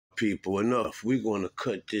people, enough. We're going to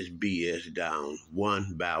cut this BS down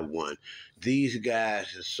one by one. These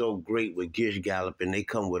guys are so great with Gish Galloping. They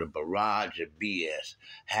come with a barrage of BS,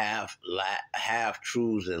 half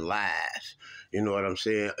truths and lies. You know what I'm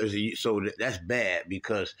saying? So that's bad,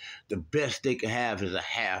 because the best they can have is a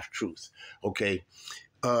half truth. Okay.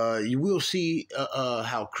 You will see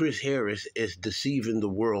how Chris Harris is deceiving the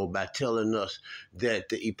world by telling us that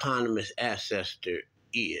the eponymous ancestor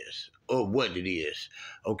is, or what it is.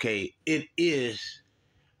 Okay, it is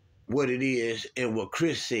what it is, and what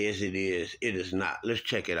Chris says it is not. Let's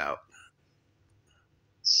check it out.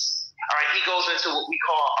 All right, he goes into what we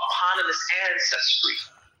call eponymous ancestry.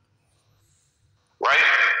 Right?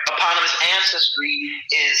 Eponymous ancestry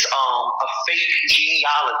is a fake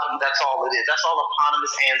genealogy. That's all it is. That's all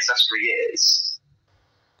eponymous ancestry is.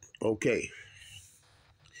 Okay.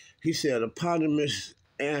 He said eponymous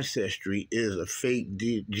ancestry is a fake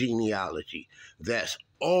genealogy. That's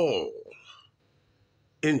all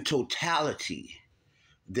in totality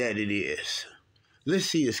that it is. Let's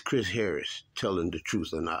see, is Chris Harris telling the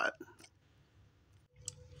truth or not?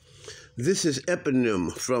 This is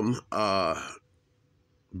eponym from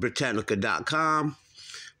Britannica.com.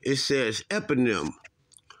 It says eponym,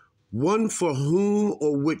 one for whom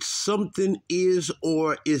or which something is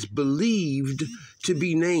or is believed to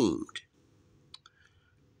be named.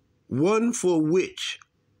 One for which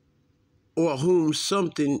or whom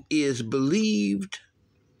something is believed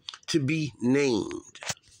to be named.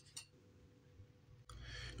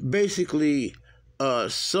 Basically, it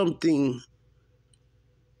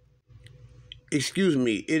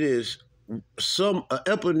is an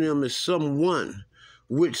eponym is someone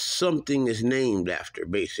which something is named after,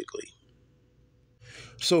 basically.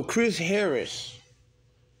 So Chris Harris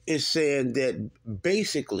is saying that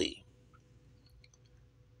basically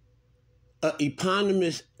an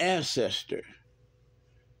eponymous ancestor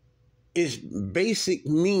is basic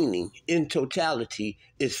meaning in totality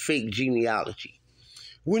is fake genealogy.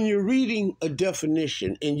 When you're reading a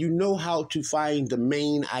definition and you know how to find the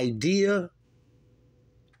main idea,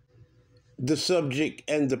 the subject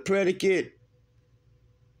and the predicate,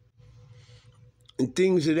 and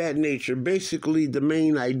things of that nature, basically the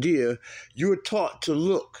main idea, you're taught to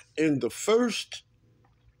look in the first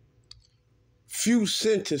few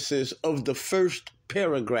sentences of the first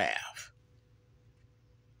paragraph.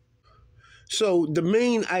 So the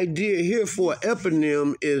main idea here for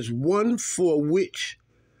eponym is one for which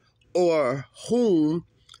or whom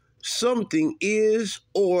something is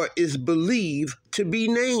or is believed to be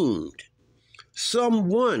named.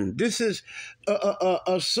 Someone. This is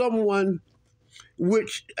someone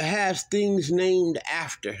which has things named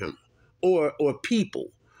after him, or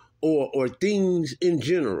people, or things in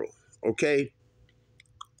general. Okay.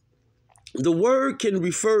 The word can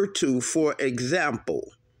refer to, for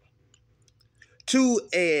example, to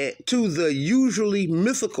the usually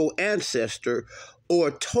mythical ancestor or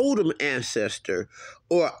totem ancestor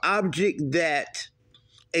or object that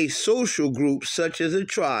a social group such as a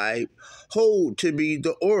tribe hold to be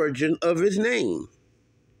the origin of its name.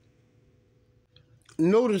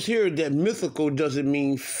 Notice here that mythical doesn't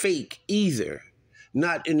mean fake either,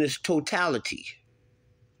 not in its totality.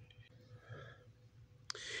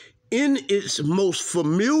 In esse most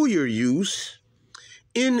familiar use,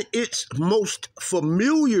 eponym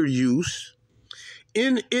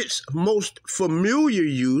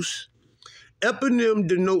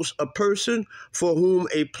denotes a person for whom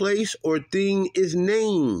a place or thing is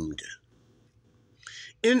named.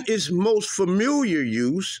 In its most familiar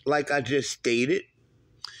use, like I just stated,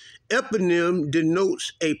 eponym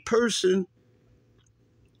denotes a person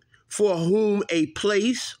for whom a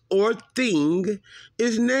place or thing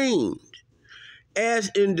is named, as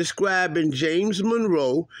in describing James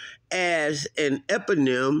Monroe as an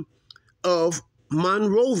eponym of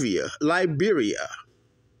Monrovia, Liberia.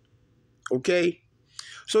 Okay?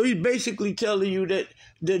 So he's basically telling you that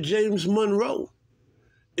James Monroe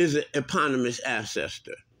is an eponymous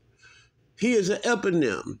ancestor. He is an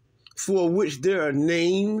eponym for which there are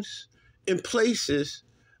names and places,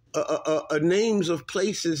 names of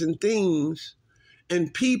places and things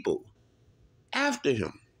and people after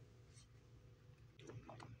him.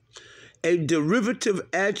 A derivative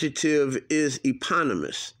adjective is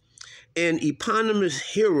eponymous. An eponymous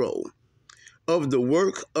hero of the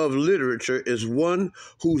work of literature is one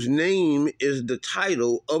whose name is the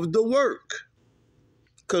title of the work,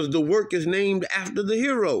 because the work is named after the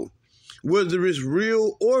hero, whether it's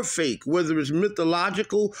real or fake, whether it's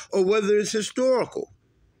mythological or whether it's historical.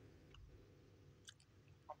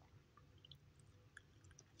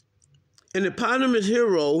 An eponymous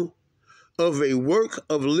hero of a work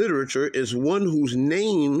of literature is one whose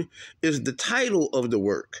name is the title of the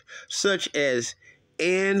work, such as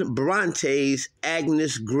Anne Bronte's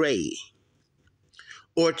Agnes Grey,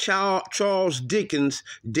 or Charles Dickens'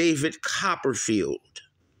 David Copperfield,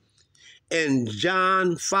 and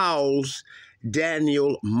John Fowles'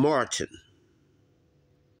 Daniel Martin.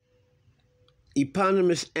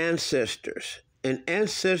 Eponymous ancestors, and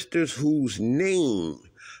ancestors whose name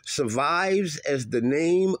survives as the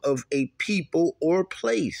name of a people or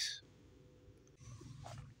place.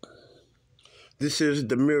 This is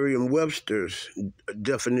the Merriam-Webster's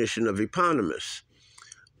definition of eponymous.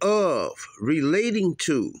 Of, relating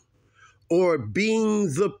to, or being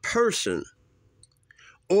the person,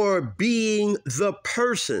 or being the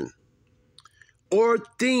person, or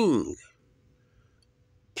thing.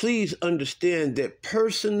 Please understand that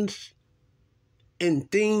persons and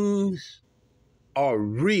things are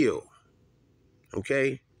real,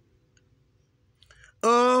 okay?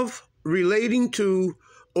 Of, relating to,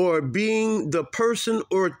 or being the person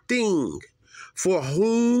or thing for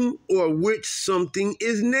whom or which something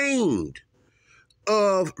is named.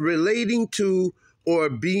 Of, relating to, or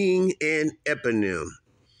being an eponym.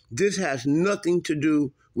 This has nothing to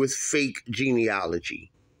do with fake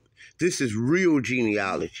genealogy. This is real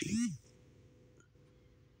genealogy.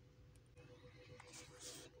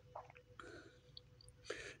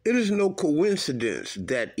 It is no coincidence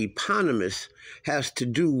that eponymous has to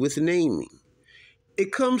do with naming.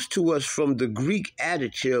 It comes to us from the Greek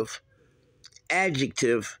adjective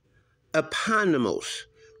eponymos,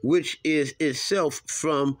 which is itself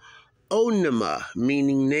from onyma,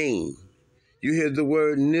 meaning name. You hear the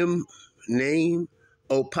word name,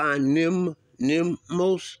 oponymos,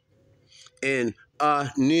 and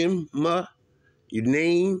anyma, your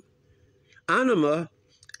name. Anima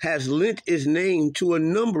has lent its name to a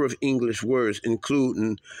number of English words,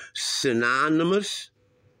 including synonymous,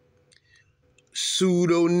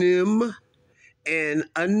 pseudonym, and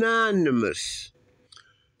anonymous.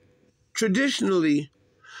 Traditionally,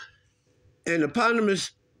 an eponymous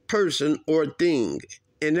person or thing,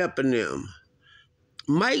 an eponym,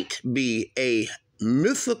 might be a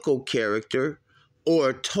mythical character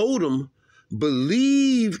or totem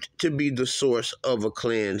believed to be the source of a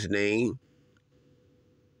clan's name.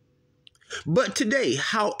 But today,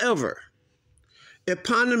 however,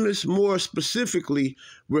 eponymous more specifically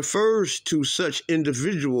refers to such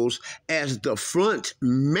individuals as the front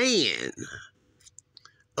man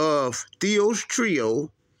of Theo's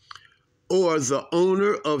Trio or the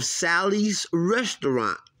owner of Sally's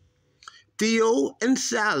Restaurant. Theo and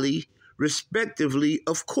Sally, respectively,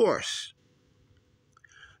 of course.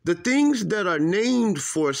 The things that are named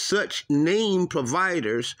for such name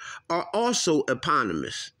providers are also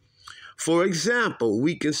eponymous. For example,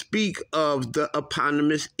 we can speak of the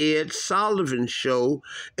eponymous Ed Sullivan Show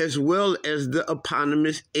as well as the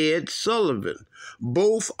eponymous Ed Sullivan.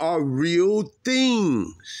 Both are real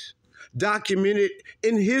things, documented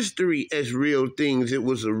in history as real things. It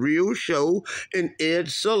was a real show, and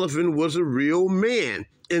Ed Sullivan was a real man,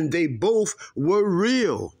 and they both were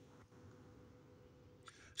real.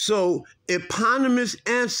 So, eponymous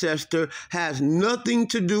ancestor has nothing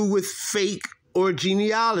to do with fake or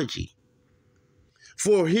genealogy.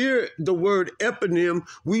 For here, the word eponym,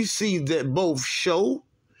 we see that both show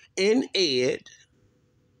and Ed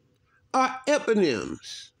are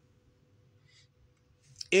eponyms.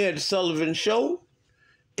 Ed Sullivan Show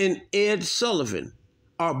and Ed Sullivan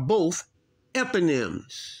are both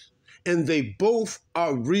eponyms, and they both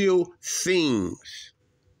are real things.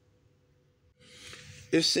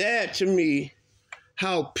 It's sad to me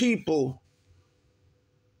how people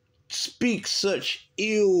speak such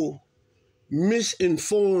ill,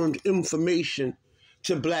 misinformed information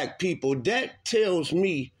to black people. That tells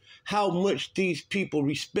me how much these people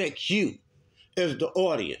respect you as the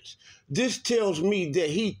audience. This tells me that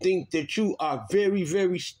he thinks that you are very,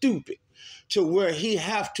 very stupid to where he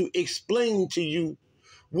have to explain to you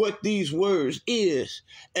what these words is.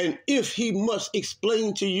 And if he must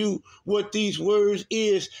explain to you what these words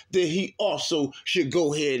is, then he also should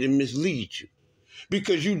go ahead and mislead you.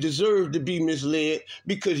 Because you deserve to be misled,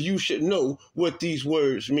 because you should know what these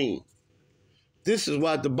words mean. This is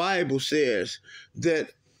why the Bible says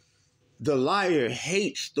that the liar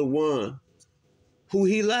hates the one who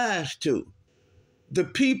he lies to. The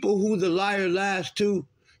people who the liar lies to,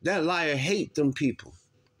 that liar hate them people.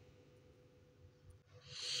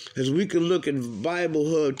 As we can look at Bible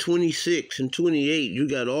Hub 26 and 28, you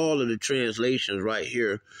got all of the translations right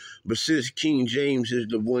here. But since King James is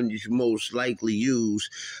the one that you most likely use,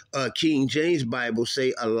 King James Bible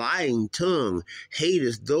say, a lying tongue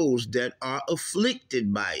hateth those that are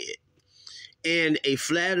afflicted by it. and a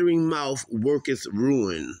flattering mouth worketh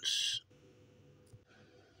ruins.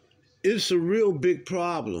 It's a real big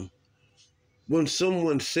problem when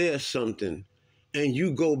someone says something and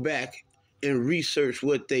you go back and research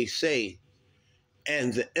what they say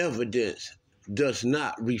and the evidence does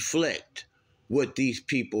not reflect what these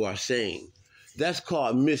people are saying. That's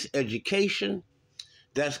called miseducation.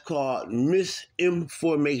 That's called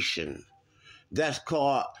misinformation. That's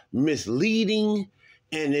called misleading,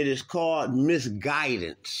 and it is called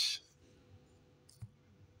misguidance.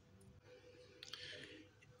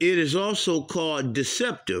 It is also called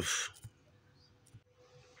deceptive.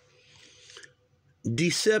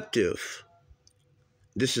 Deceptive.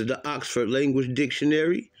 This is the Oxford Language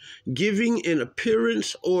Dictionary. Giving an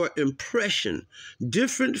appearance or impression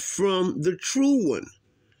different from the true one.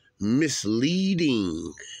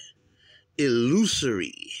 Misleading.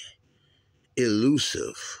 Illusory.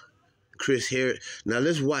 Elusive. Chris Harris. Now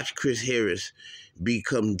let's watch Chris Harris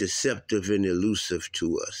become deceptive and elusive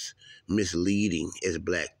to us. Misleading as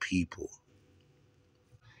black people.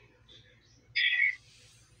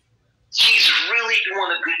 He's really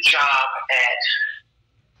doing a good job at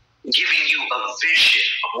giving you a vision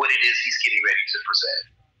of what it is he's getting ready to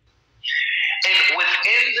present. And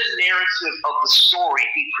within the narrative of the story,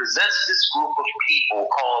 he presents this group of people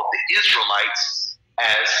called the Israelites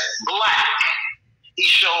as black. He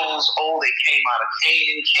shows, they came out of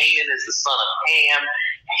Canaan. Canaan is the son of Ham.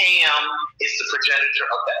 Ham is the progenitor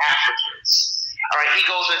of the Africans. All right, he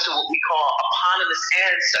goes into what we call eponymous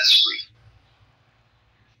ancestry.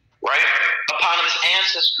 Right? Eponymous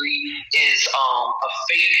ancestry is a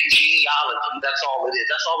fake genealogy. That's all it is.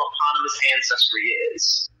 That's all eponymous ancestry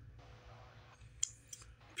is.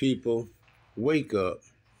 People, wake up.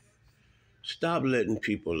 Stop letting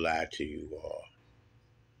people lie to you all.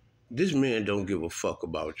 This man don't give a fuck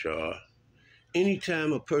about y'all.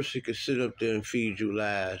 Anytime a person can sit up there and feed you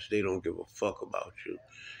lies, they don't give a fuck about you.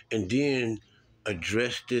 And then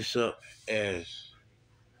address this up as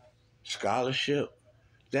scholarship,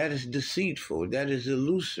 that is deceitful. That is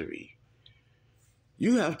illusory.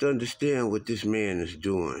 You have to understand what this man is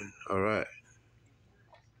doing, all right?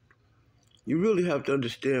 You really have to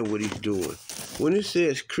understand what he's doing. When it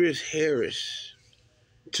says Chris Harris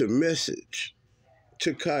to message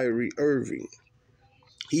to Kyrie Irving,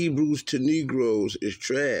 Hebrews to Negroes is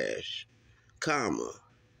trash, comma.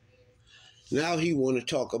 Now he want to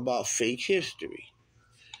talk about fake history.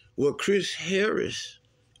 What Chris Harris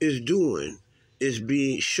is doing is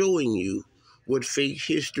showing you what fake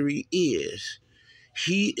history is.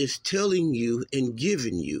 He is telling you and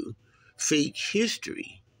giving you fake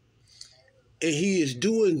history. And he is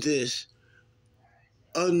doing this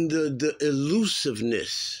under the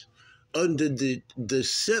elusiveness, under the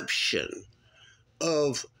deception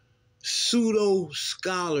of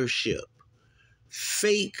pseudo-scholarship,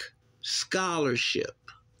 fake scholarship.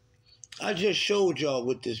 I just showed y'all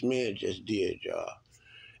what this man just did, y'all.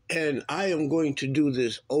 And I am going to do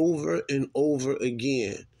this over and over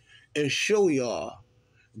again and show y'all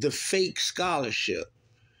the fake scholarship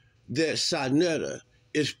that Sonetta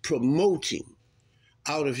is promoting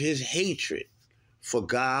out of his hatred for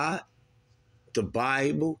God, the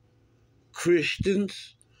Bible,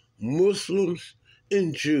 Christians, Muslims,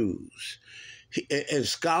 and Jews, and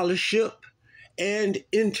scholarship and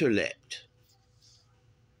intellect.